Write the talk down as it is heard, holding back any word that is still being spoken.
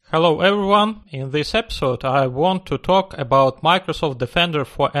Hello everyone, in this episode I want to talk about Microsoft Defender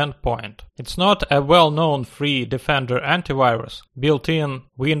for Endpoint. It's not a well-known free Defender antivirus built in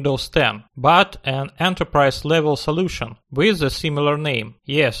Windows 10, but an enterprise-level solution with a similar name.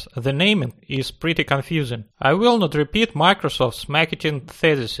 Yes, the naming is pretty confusing. I will not repeat Microsoft's marketing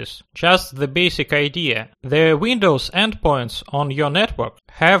thesis, just the basic idea. The Windows endpoints on your network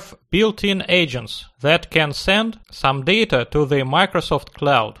have built-in agents that can send some data to the Microsoft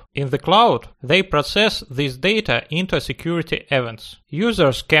Cloud. In the cloud, they process this data into security events.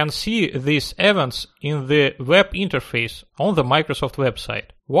 Users can see these events in the web interface on the Microsoft website.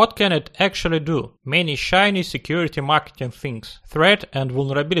 What can it actually do? Many shiny security marketing things: threat and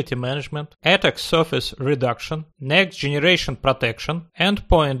vulnerability management, attack surface reduction, next generation protection,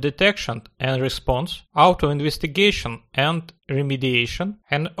 endpoint detection and response, auto investigation and remediation,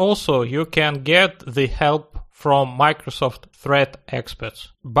 and also you can get the help from Microsoft threat experts.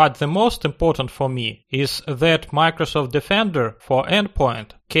 But the most important for me is that Microsoft Defender for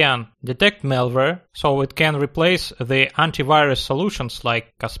Endpoint can detect malware, so it can replace the antivirus solutions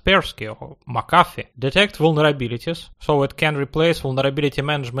like Kaspersky or McAfee, detect vulnerabilities, so it can replace vulnerability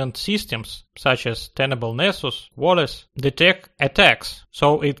management systems such as Tenable Nessus, Wallace, detect attacks,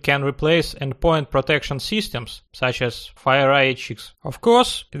 so it can replace endpoint protection systems such as FireEye. Of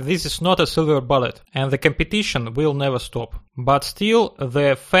course, this is not a silver bullet, and the competition will never stop. But still,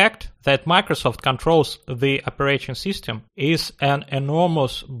 the fact that Microsoft controls the operating system is an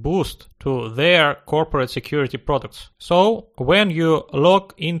enormous boost to their corporate security products. So, when you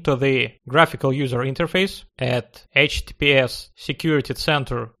log into the graphical user interface at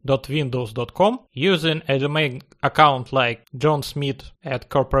https://securitycenter.windows.com using a domain account like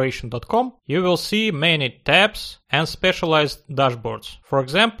johnsmith@corporation.com, you will see many tabs and specialized dashboards. For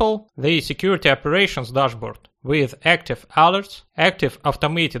example, the Security Operations dashboard with active alerts, active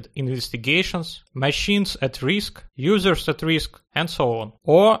automated investigations, machines at risk, users at risk, and so on.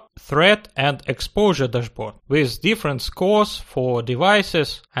 Or threat and exposure dashboard with different scores for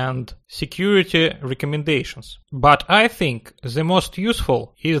devices and security recommendations. But I think the most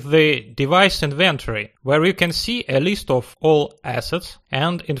useful is the device inventory, where you can see a list of all assets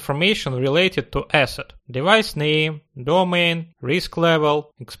and information related to asset: device name, domain, risk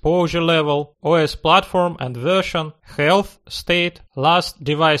level, exposure level, OS platform and version, health state, last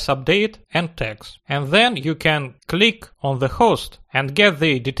device update, and tags. And then you can click on the host and get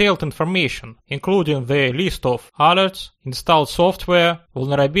the detailed information, including the list of alerts, installed software,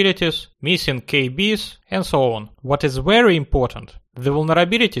 vulnerabilities, missing KBs, and so on. What is very important, the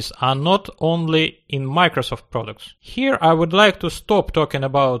vulnerabilities are not only in Microsoft products. Here I would like to stop talking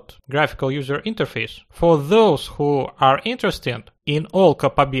about graphical user interface. For those who are interested in all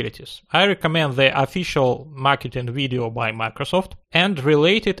capabilities, I recommend the official marketing video by Microsoft and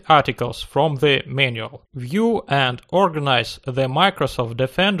related articles from the manual. View and organize the Microsoft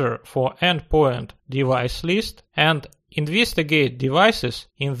Defender for Endpoint device list and investigate devices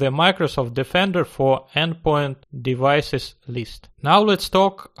in the Microsoft Defender for Endpoint devices list. Now let's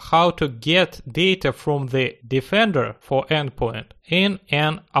talk how to get data from the Defender for Endpoint in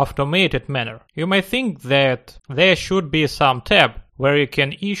an automated manner. You may think that there should be some tab where you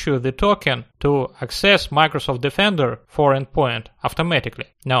can issue the token to access Microsoft Defender for Endpoint automatically.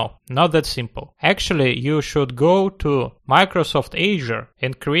 No, not that simple. Actually, you should go to Microsoft Azure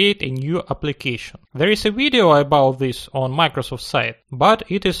and create a new application. There is a video about this on Microsoft site, but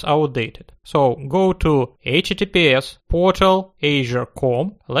it is outdated. So go to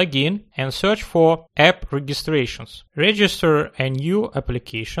https://portal.azure.com, log in and search for app registrations. Register a new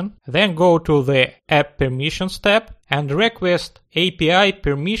application, then go to the App Permissions tab and request API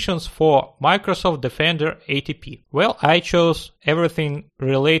permissions for Microsoft Defender ATP. Well, I chose everything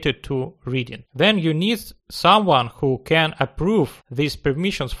related to reading. Then you need someone who can approve these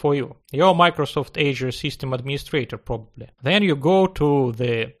permissions for you. Your Microsoft Azure System Administrator probably. Then you go to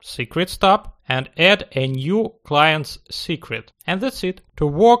the Secrets tab and add a new client's secret. And that's it. To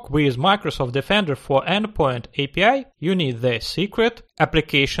work with Microsoft Defender for Endpoint API, you need the secret,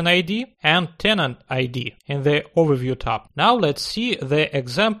 application ID, and tenant ID in the Overview tab. Now let's see the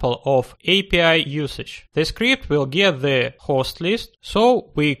example of API usage. The script will get the host list,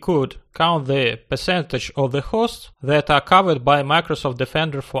 so we could count the percentage of the hosts that are covered by Microsoft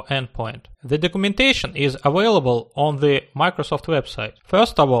Defender for Endpoint. The documentation is available on the Microsoft website.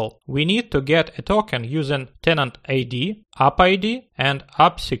 First of all, we need to get a token using tenant ID, app ID, and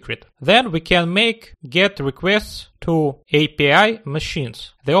app secret. Then we can make GET requests to API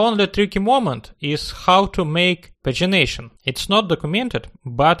machines. The only tricky moment is how to make pagination. It's not documented,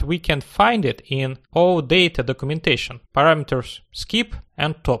 but we can find it in OAuth data documentation. Parameters skip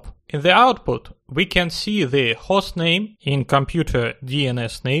and top. In the output, we can see the host name in computer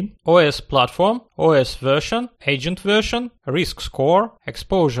DNS name, OS platform, OS version, agent version, risk score,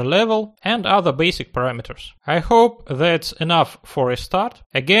 exposure level, and other basic parameters. I hope that's enough for a start.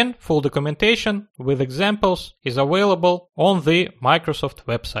 Again, full documentation with examples is available on the Microsoft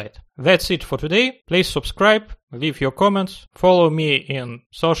website. That's it for today. Please subscribe, leave your comments, follow me in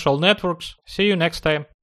social networks. See you next time.